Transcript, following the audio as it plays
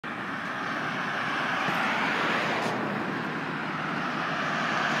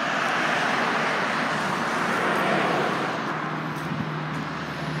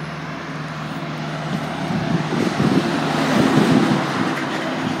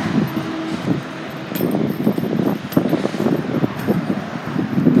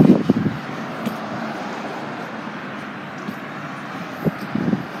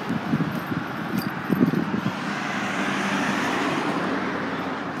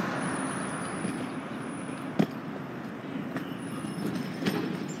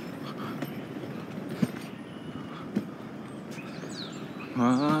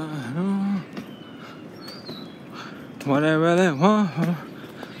what I really want.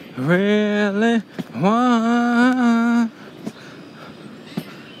 Really want.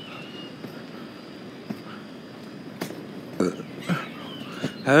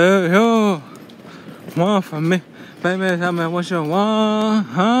 Hey, you want from me, baby? Tell me what you want,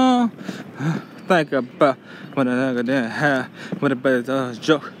 huh? Think about what a nigga didn't have, what a better does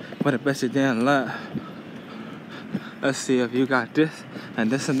joke, what a bet you didn't laugh. Let's see if you got this and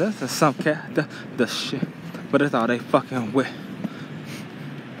this and this, and some cat the shit, but it's all they fucking with.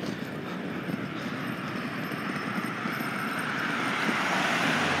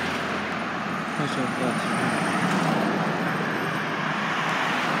 What's your best friend?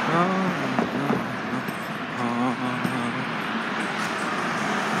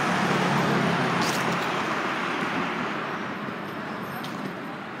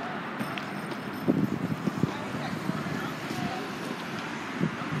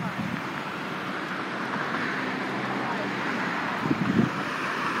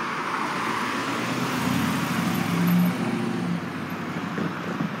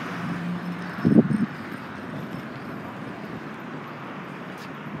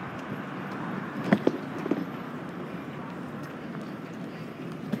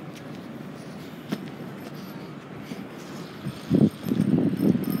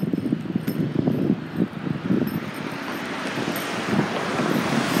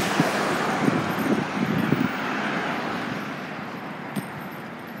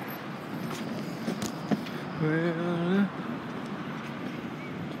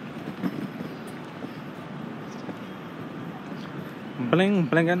 Bling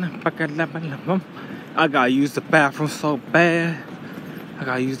blingin', I gotta use the bathroom so bad. I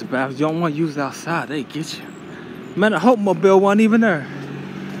gotta use the bathroom. You don't want to use it outside, they get you. Man, the Hope Mobile wasn't even there.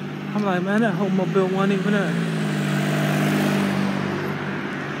 I'm like, man, that Hope Mobile wasn't even there.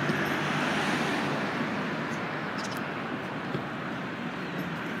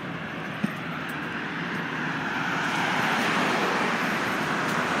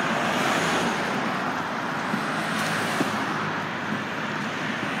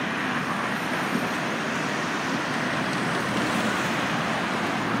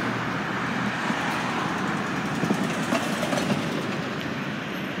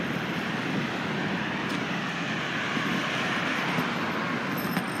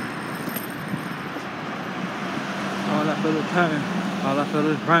 All I feel is pain, all I feel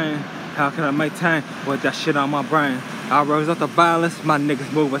is rain. How can I maintain with that shit on my brain? I rose up the violence, my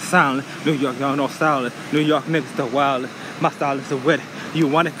niggas moving silent. New York, y'all no stylist. New York niggas the wildest. My style is the with it. You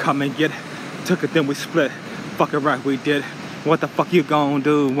want it, come and get it. Took it, then we split. Fucking right, we did it. What the fuck you gon'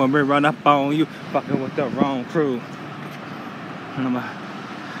 do when we run up on you? Fucking with the wrong crew. And I'm like,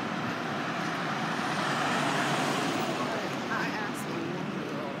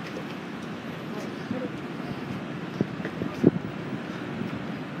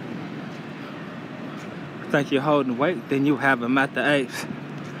 think you're holding weight, then you have him at the apes.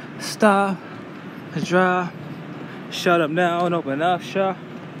 Stop, drive, shut up now and open up shop.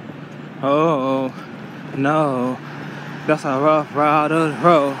 Oh, no, that's a rough ride of the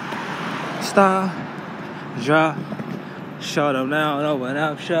road. Stop, drive, shut up now and open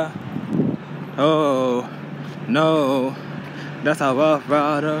up shop. Oh, no, that's a rough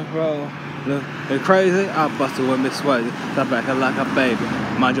ride of the road. Look, it's crazy, I busted with Miss Swayze. Stop acting like a baby,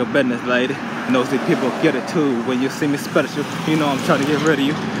 mind your business, lady. Nosy people get it too. When you see me special, you know I'm trying to get rid of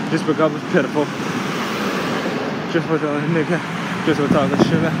you. Just because it's pitiful. Just for talking nigga. Just for talking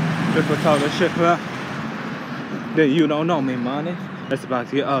shit. Just for talking shit. Then you don't know me, money. It's about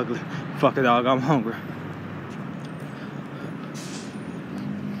to get ugly. Fuck it, dog, I'm hungry.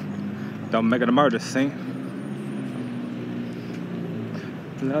 Don't make it a murder scene.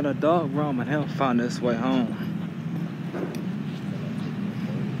 Let a dog roam and he'll find his way home.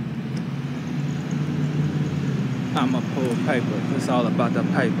 I'ma pull paper, it's all about the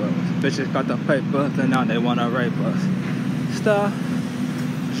paper. Bitches got the papers and now they wanna rape us. Stop,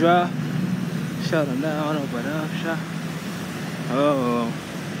 drive, shut them down, open up shop. Oh,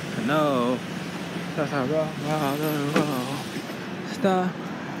 no, that's a rough ride of the road. Stop,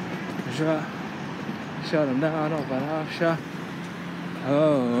 drive, shut them down, open up shop.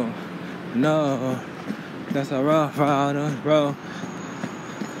 Oh, no, that's a rough ride of the road.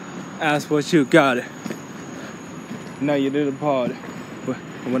 Ask what you got it. Now you did a party. But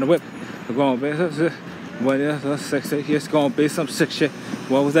when the whip, it's gonna be when it's sexy, it's gonna be some sick shit.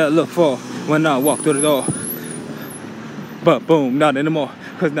 What was that look for when I walked through the door? But boom, not anymore.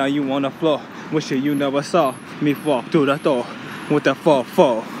 Cause now you on the floor. Wishing you never saw me walk through the door with that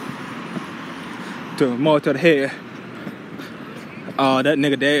fall. To more to the head. Oh, that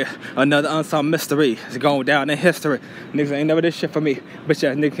nigga dead. Another unsolved mystery. It's going down in history. Niggas ain't never did shit for me. Bitch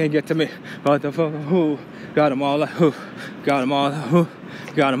ass nigga can't get to me. What the fuck? Who? Got them all like who? Got them all like who?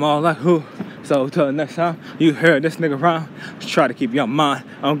 Got them all like who? So till the next time you hear this nigga rhyme, just try to keep your mind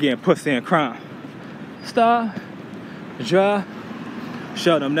on getting pussy and crime. Stop, drive,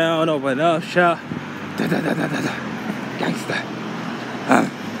 shut them down, open up, shout. Da da da da da da. Gangsta.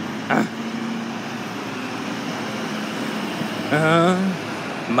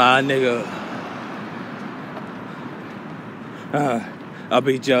 My nigga. I'll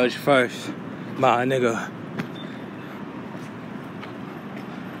be judged first. My nigga.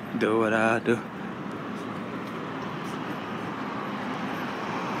 Do what I do.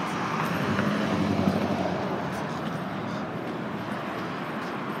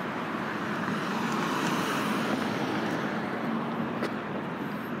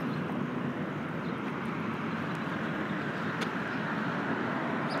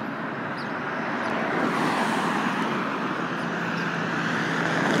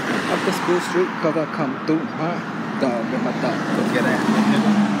 Up the school street, cause I come through, huh? Dog in my dog, go get at me,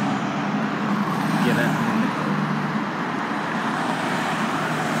 nigga. Get at me, nigga.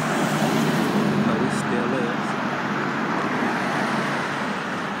 No, he still is.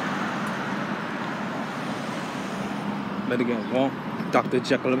 Better get one. Dr.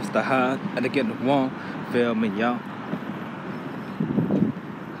 Jekyll and Mr. Hyde, and again the one. Feel me, y'all.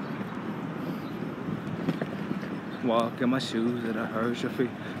 Walk in my shoes and I hurt your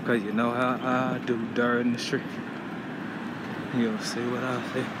feet, cause you know how I do dirt in the street. You'll see what I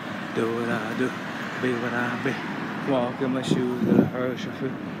see, do what I do, be what I be. Walk in my shoes and I hurt your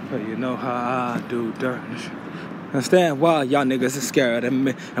feet, cause you know how I do dirt in the street. Understand why y'all niggas is scared of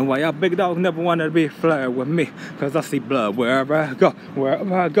me, and why y'all big dogs never wanted to be flared with me. Cause I see blood wherever I go,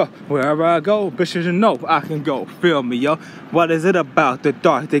 wherever I go, wherever I go. Bitches, you know I can go. Feel me, yo. What is it about the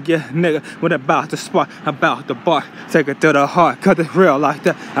dark? They get nigga, what about the spark? About the bark? Take it to the heart, cause it's real like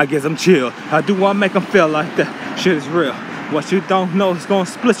that. I get them chill. I do want to make them feel like that. Shit is real. What you don't know is gonna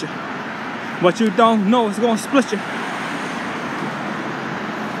split you. What you don't know is gonna split you.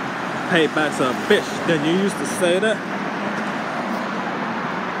 Payback's a bitch. Then you used to say that.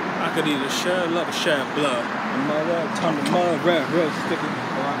 I could either share love or share blood. And my red turn to mud, red, real sticky.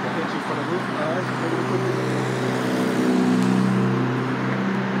 Or I could hit you for the roof.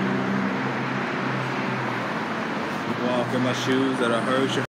 Walk in my shoes that I heard you.